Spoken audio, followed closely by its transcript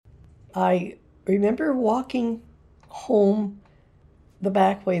I remember walking home the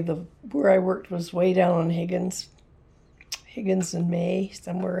back way. Where I worked was way down on Higgins and May,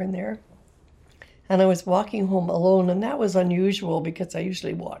 somewhere in there. And I was walking home alone, and that was unusual because I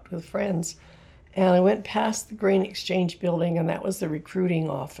usually walked with friends. And I went past the Grain Exchange building, and that was the recruiting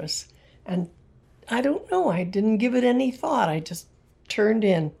office. And I don't know, I didn't give it any thought. I just turned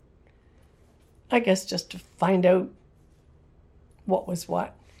in, I guess just to find out what was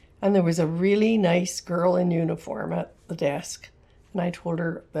what. And there was a really nice girl in uniform at the desk. And I told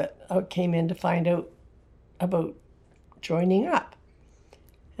her that I came in to find out about joining up.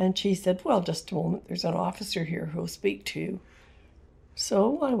 And she said, well, just a moment, there's an officer here who'll speak to you.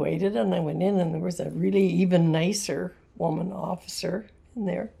 So I waited and I went in, and there was a really even nicer woman officer in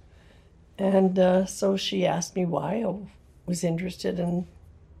there. And so she asked me why I was interested in,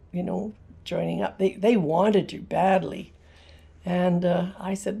 joining up. They wanted you badly. And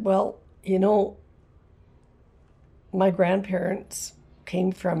I said, well, my grandparents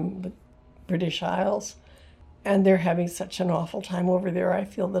came from the British Isles, and they're having such an awful time over there. I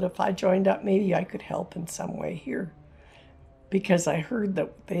feel that if I joined up, maybe I could help in some way here. Because I heard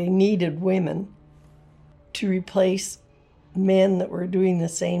that they needed women to replace men that were doing the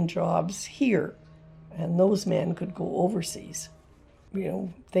same jobs here. And those men could go overseas.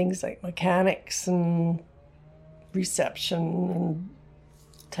 Things like mechanics and reception and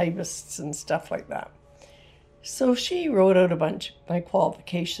typists and stuff like that. So she wrote out a bunch of my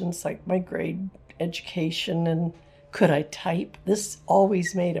qualifications, like my grade, education, and could I type? This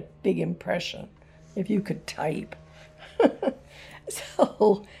always made a big impression, if you could type.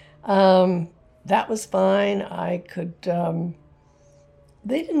 So that was fine. I could,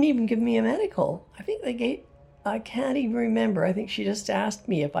 they didn't even give me a medical. I can't even remember. I think she just asked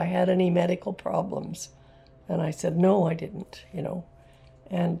me if I had any medical problems. And I said, no, I didn't,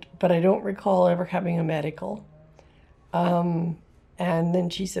 but I don't recall ever having a medical. And then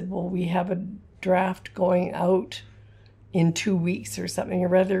she said, well, we have a draft going out in 2 weeks or something, or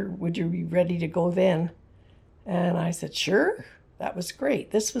rather, would you be ready to go then? And I said, sure. That was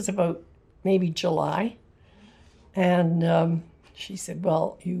great. This was about maybe July. And she said,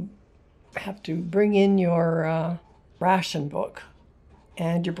 well, you have to bring in your ration book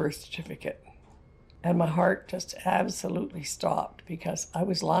and your birth certificate. And my heart just absolutely stopped because I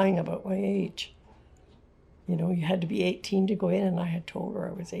was lying about my age. You had to be 18 to go in, and I had told her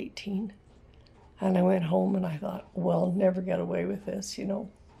I was 18. And I went home and I thought, well, I'll never get away with this, They're going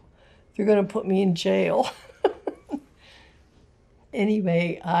to put me in jail.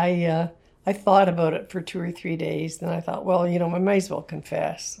 Anyway, I thought about it for 2 or 3 days. Then I thought, well, I might as well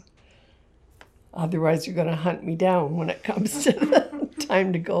confess. Otherwise, you're going to hunt me down when it comes to the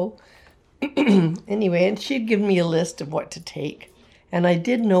time to go. Anyway, and she'd given me a list of what to take. And I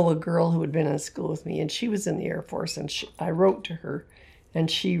did know a girl who had been in school with me, and she was in the Air Force. And I wrote to her, and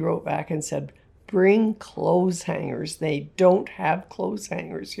she wrote back and said, bring clothes hangers. They don't have clothes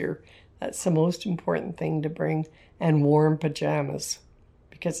hangers here. That's the most important thing to bring. And warm pajamas,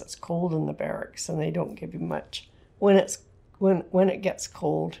 because it's cold in the barracks and they don't give you much. When it gets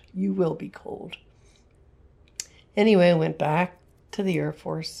cold, you will be cold. Anyway, I went back to the Air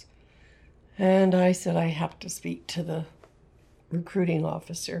Force, and I said I have to speak to the recruiting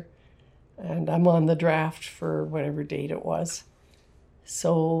officer, and I'm on the draft for whatever date it was.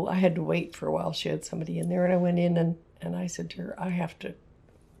 So I had to wait for a while. She had somebody in there, and I went in and I said to her, I have to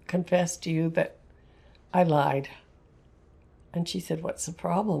confess to you that I lied. And she said, what's the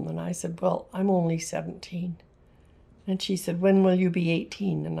problem? And I said, well, I'm only 17. And she said, when will you be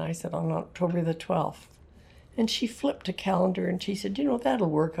 18? And I said, on October the 12th. And she flipped a calendar and she said, that'll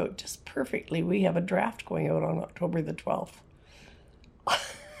work out just perfectly. We have a draft going out on October the 12th.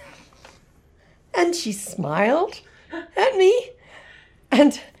 And she smiled at me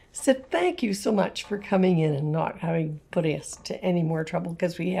and said, thank you so much for coming in and not having put us to any more trouble,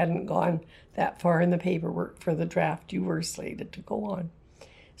 because we hadn't gone that far in the paperwork for the draft you were slated to go on.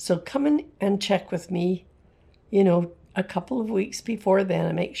 So come in and check with me, a couple of weeks before then,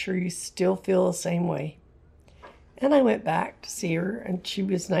 and make sure you still feel the same way. And I went back to see her, and she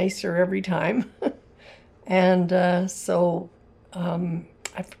was nicer every time. And so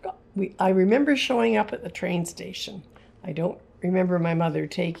I forgot. I remember showing up at the train station. I don't remember my mother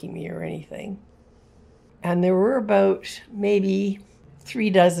taking me or anything. And there were about maybe 3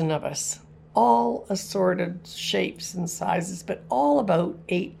 dozen of us, all assorted shapes and sizes, but all about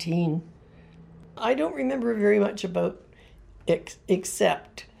 18. I don't remember very much about it,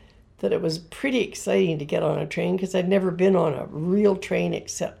 except that it was pretty exciting to get on a train, because I'd never been on a real train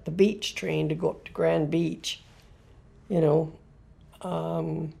except the beach train to go up to Grand Beach,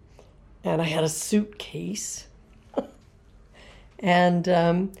 and I had a suitcase. And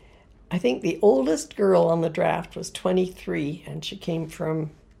I think the oldest girl on the draft was 23, and she came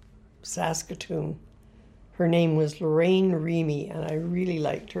from Saskatoon. Her name was Lorraine Remy, and I really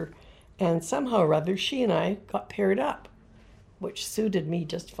liked her. And somehow or other, she and I got paired up, which suited me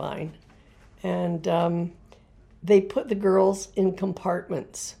just fine. And they put the girls in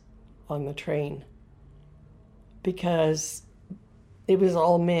compartments on the train because it was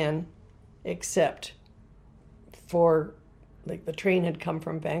all men, except for, like, the train had come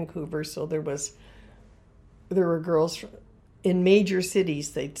from Vancouver, so there were girls in major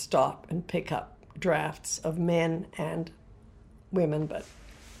cities. They'd stop and pick up drafts of men and women, but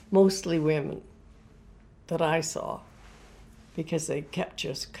mostly women that I saw, because they kept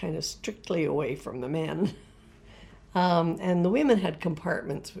just kind of strictly away from the men. And the women had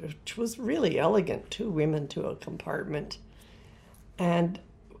compartments, which was really elegant, 2 women to a compartment. And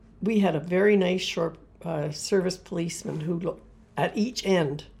we had a very nice short service policeman who looked at each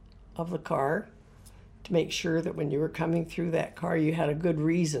end of the car to make sure that when you were coming through that car, you had a good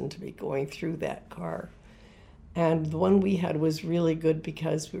reason to be going through that car. And the one we had was really good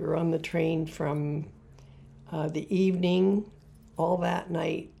because we were on the train from the evening, all that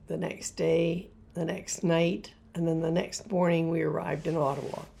night, the next day, the next night, and then the next morning we arrived in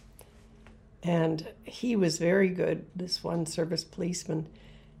Ottawa. And he was very good, this one service policeman,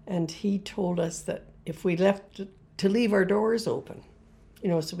 and he told us that if we left to leave our doors open,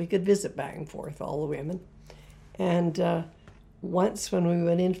 so we could visit back and forth, all the women. And once when we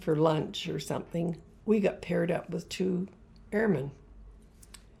went in for lunch or something, we got paired up with 2 airmen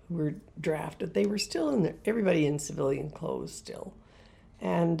who were drafted. They were still everybody in civilian clothes still.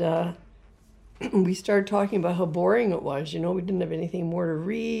 And we started talking about how boring it was. We didn't have anything more to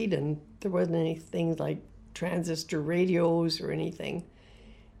read, and there wasn't anything like transistor radios or anything.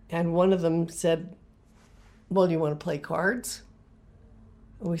 And one of them said, "Well, do you want to play cards?"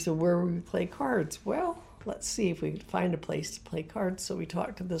 And we said, "Where would we play cards?" "Well, let's see if we could find a place to play cards." So we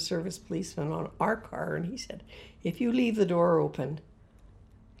talked to the service policeman on our car, and he said, "If you leave the door open,"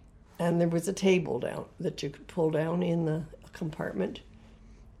 and there was a table down that you could pull down in the compartment,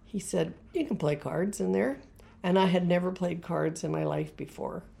 he said, "You can play cards in there." And I had never played cards in my life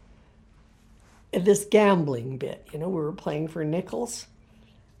before. This gambling bit, we were playing for nickels.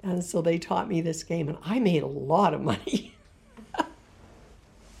 And so they taught me this game, and I made a lot of money.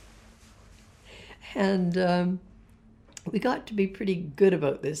 And we got to be pretty good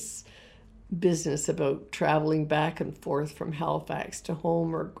about this business, about traveling back and forth from Halifax to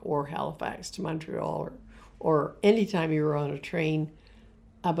home or Halifax to Montreal or anytime you were on a train,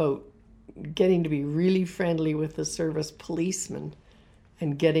 about getting to be really friendly with the service policeman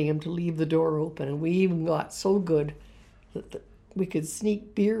and getting him to leave the door open. And we even got so good that we could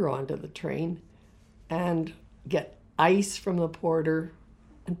sneak beer onto the train and get ice from the porter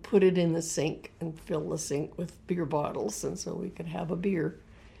and put it in the sink and fill the sink with beer bottles, and so we could have a beer.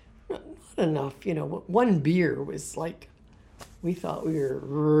 Not enough, but one beer was like, we thought we were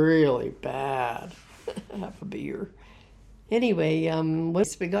really bad. Have a beer. Anyway,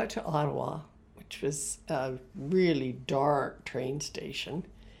 once we got to Ottawa, which was a really dark train station,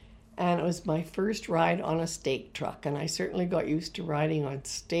 and it was my first ride on a stake truck, and I certainly got used to riding on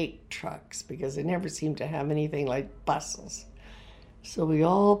stake trucks because they never seemed to have anything like buses. So we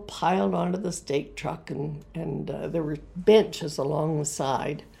all piled onto the stake truck, and there were benches along the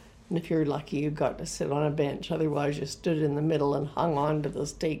side, and if you're lucky, you got to sit on a bench. Otherwise, you stood in the middle and hung on to the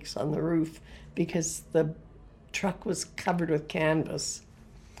stakes on the roof because the truck was covered with canvas.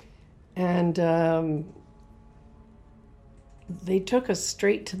 And they took us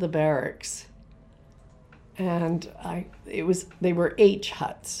straight to the barracks, and they were H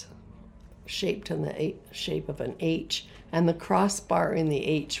huts, shaped in the shape of an H, and the crossbar in the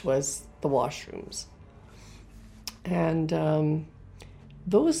H was the washrooms. And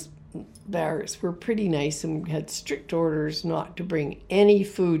those barracks were pretty nice, and we had strict orders not to bring any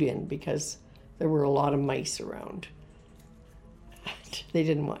food in because there were a lot of mice around. They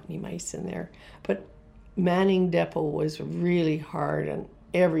didn't want any mice in there. But manning depot was really hard, and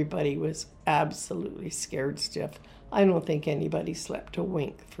everybody was absolutely scared stiff. I don't think anybody slept a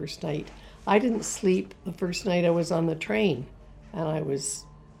wink the first night. I didn't sleep the first night I was on the train, and I was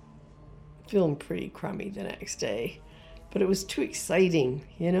feeling pretty crummy the next day. But it was too exciting,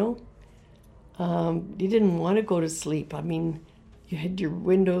 You didn't want to go to sleep. I mean, you had your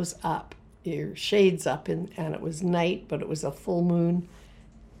windows up, your shades up, and it was night, but it was a full moon,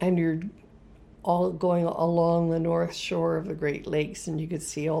 and you're all going along the north shore of the Great Lakes, and you could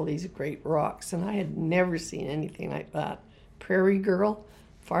see all these great rocks, and I had never seen anything like that. Prairie Girl,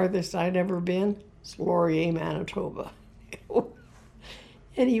 farthest I'd ever been is Laurier, Manitoba.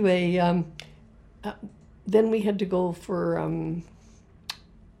 Anyway, then we had to go for,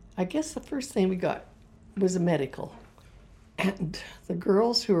 I guess the first thing we got was a medical. And the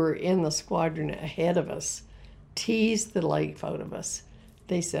girls who were in the squadron ahead of us teased the life out of us.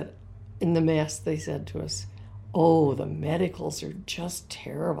 They said, in the mess, they said to us, "Oh, the medicals are just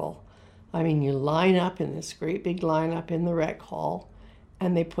terrible. I mean, you line up in this great big lineup in the rec hall,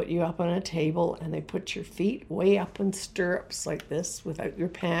 and they put you up on a table, and they put your feet way up in stirrups like this without your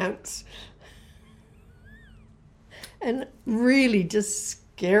pants." And really just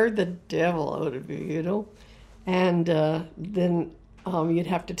scared the devil out of you. And then you'd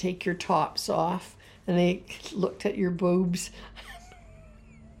have to take your tops off, and they looked at your boobs.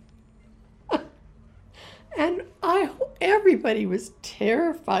 And everybody was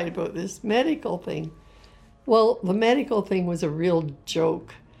terrified about this medical thing. Well, the medical thing was a real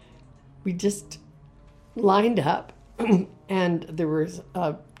joke. We just lined up, and there was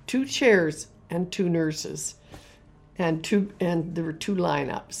 2 chairs and 2 nurses, and there were 2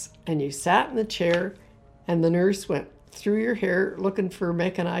 lineups. And you sat in the chair, and the nurse went through your hair looking for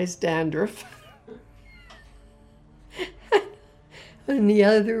mechanized dandruff. And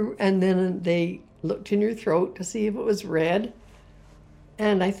then they looked in your throat to see if it was red.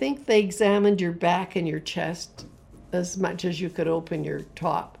 And I think they examined your back and your chest as much as you could open your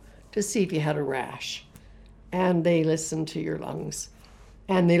top to see if you had a rash. And they listened to your lungs.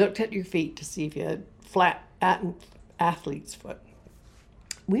 And they looked at your feet to see if you had flat athlete's foot.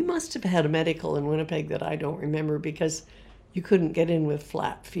 We must have had a medical in Winnipeg that I don't remember, because you couldn't get in with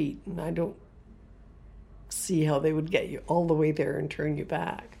flat feet. And I don't see how they would get you all the way there and turn you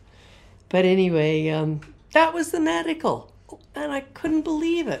back. But anyway, that was the medical. And I couldn't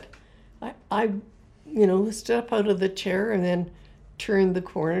believe it. I stood up out of the chair and then turned the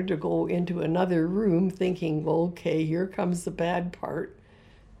corner to go into another room thinking, well, okay, here comes the bad part.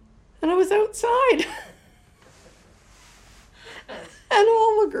 And I was outside. And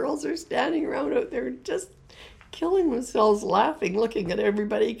all the girls are standing around out there just killing themselves laughing, looking at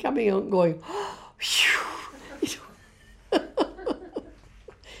everybody coming out and going, oh, phew.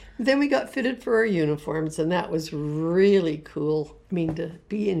 Then we got fitted for our uniforms, and that was really cool. I mean, to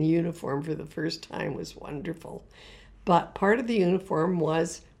be in uniform for the first time was wonderful. But part of the uniform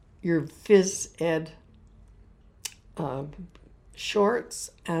was your phys ed shorts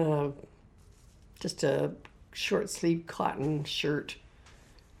and just a short sleeve cotton shirt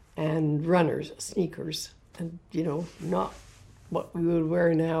and runners, sneakers, and not what we would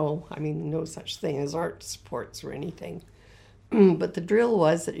wear now. I mean, no such thing as art sports or anything. But the drill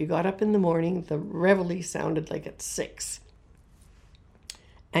was that you got up in the morning, the reveille sounded like at 6.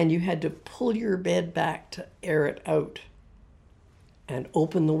 And you had to pull your bed back to air it out and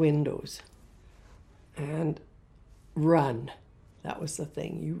open the windows and run. That was the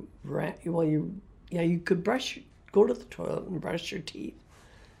thing. You ran, you could go to the toilet and brush your teeth,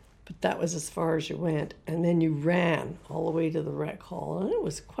 but that was as far as you went. And then you ran all the way to the rec hall, and it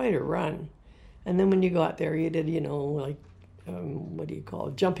was quite a run. And then when you got there, you did,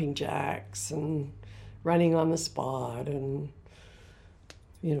 jumping jacks and running on the spot and,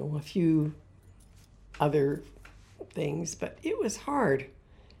 a few other things, but it was hard.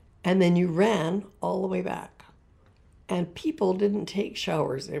 And then you ran all the way back. And people didn't take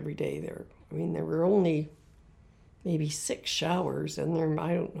showers every day there. I mean, there were only maybe 6 showers, and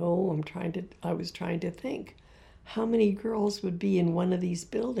I don't know, I was trying to think how many girls would be in one of these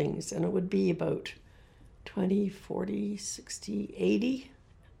buildings, and it would be about 20, 40, 60, 80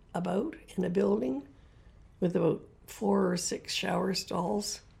 about in a building with about 4 or 6 shower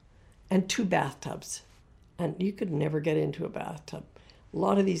stalls and 2 bathtubs. And you could never get into a bathtub. A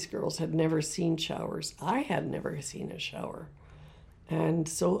lot of these girls had never seen showers. I had never seen a shower. And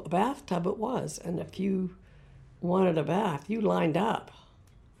so a bathtub it was. And if you wanted a bath, you lined up.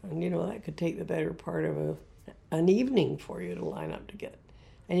 And, that could take the better part of an evening for you to line up to get.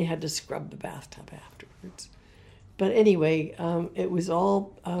 And you had to scrub the bathtub afterwards. But anyway, it was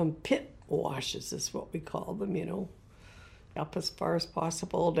all pit washes is what we call them, up as far as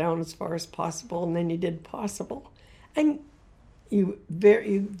possible, down as far as possible, and then you did possible. And you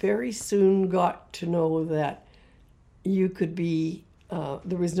very soon got to know that you could be,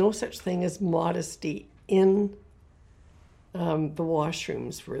 there was no such thing as modesty in the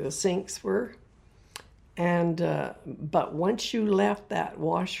washrooms where the sinks were. And but once you left that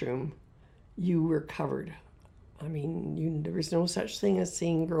washroom, you were covered. I mean, there was no such thing as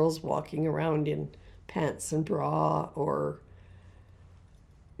seeing girls walking around in pants and bra, or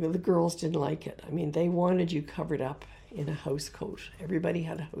the girls didn't like it. I mean, they wanted you covered up. in a house coat. Everybody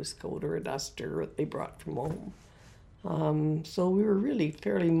had a house coat or a duster they brought from home. So we were really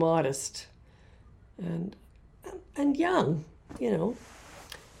fairly modest and young, you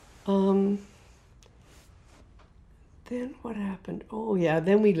know. Then what happened? Oh yeah,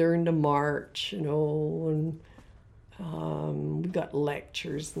 then we learned to march, you know, and we got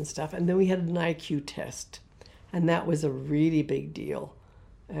lectures and stuff. And then we had an IQ test, and that was a really big deal.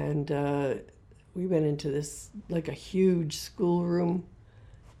 And we went into this, like a huge schoolroom,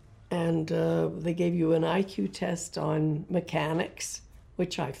 and they gave you an IQ test on mechanics,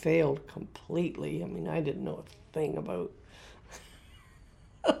 which I failed completely. I mean, I didn't know a thing about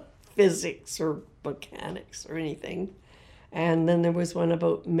physics or mechanics or anything. And then there was one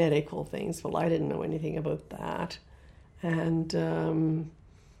about medical things. Well, I didn't know anything about that. And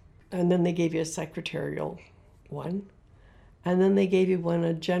then they gave you a secretarial one. And then they gave you one,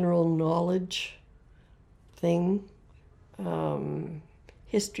 a general knowledge thing,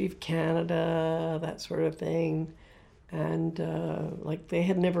 history of Canada, that sort of thing. And like they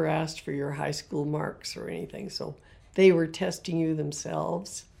had never asked for your high school marks or anything, so they were testing you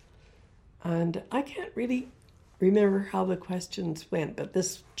themselves. And I can't really remember how the questions went, but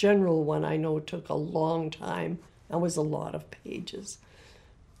this general one I know took a long time. That was a lot of pages.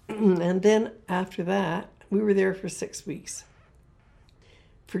 And then after that, we were there for 6 weeks.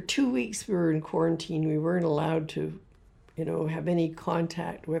 For 2 weeks we were in quarantine. We weren't allowed to, you know, have any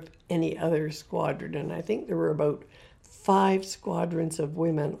contact with any other squadron. And I think there were about 5 squadrons of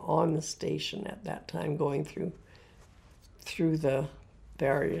women on the station at that time going through the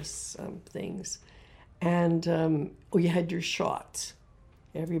various things. And you had your shots.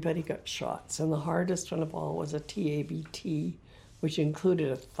 Everybody got shots. And the hardest one of all was a TABT, which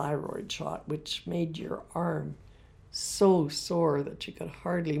included a thyroid shot, which made your arm so sore that you could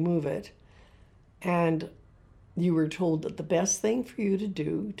hardly move it. And you were told that the best thing for you to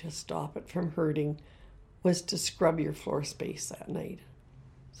do to stop it from hurting was to scrub your floor space that night.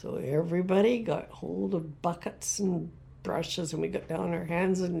 So everybody got hold of buckets and brushes, and we got down on our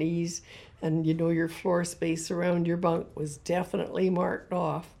hands and knees, and you know your floor space around your bunk was definitely marked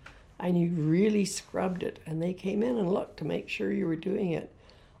off, and you really scrubbed it. And they came in and looked to make sure you were doing it.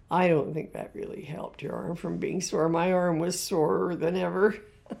 I don't think that really helped your arm from being sore. My arm was sorer than ever.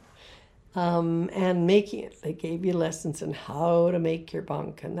 And making it, they gave you lessons in how to make your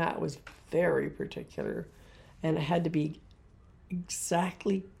bunk, and that was very particular, and it had to be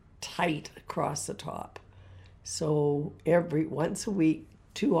exactly tight across the top. So once a week,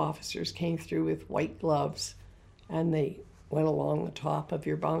 2 officers came through with white gloves, and they went along the top of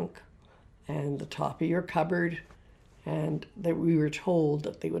your bunk and the top of your cupboard, and we were told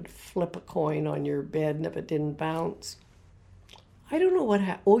that they would flip a coin on your bed, and if it didn't bounce, I don't know what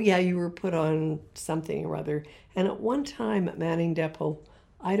happened. Oh yeah, you were put on something or other. And at one time at Manning Depot,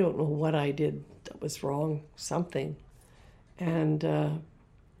 I don't know what I did that was wrong, something. And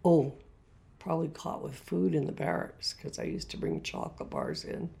probably caught with food in the barracks, because I used to bring chocolate bars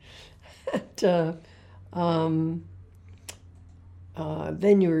in. And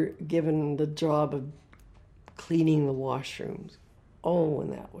then you were given the job of cleaning the washrooms. Oh,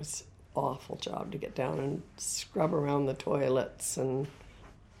 and that was awful job, to get down and scrub around the toilets, and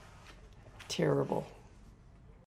terrible.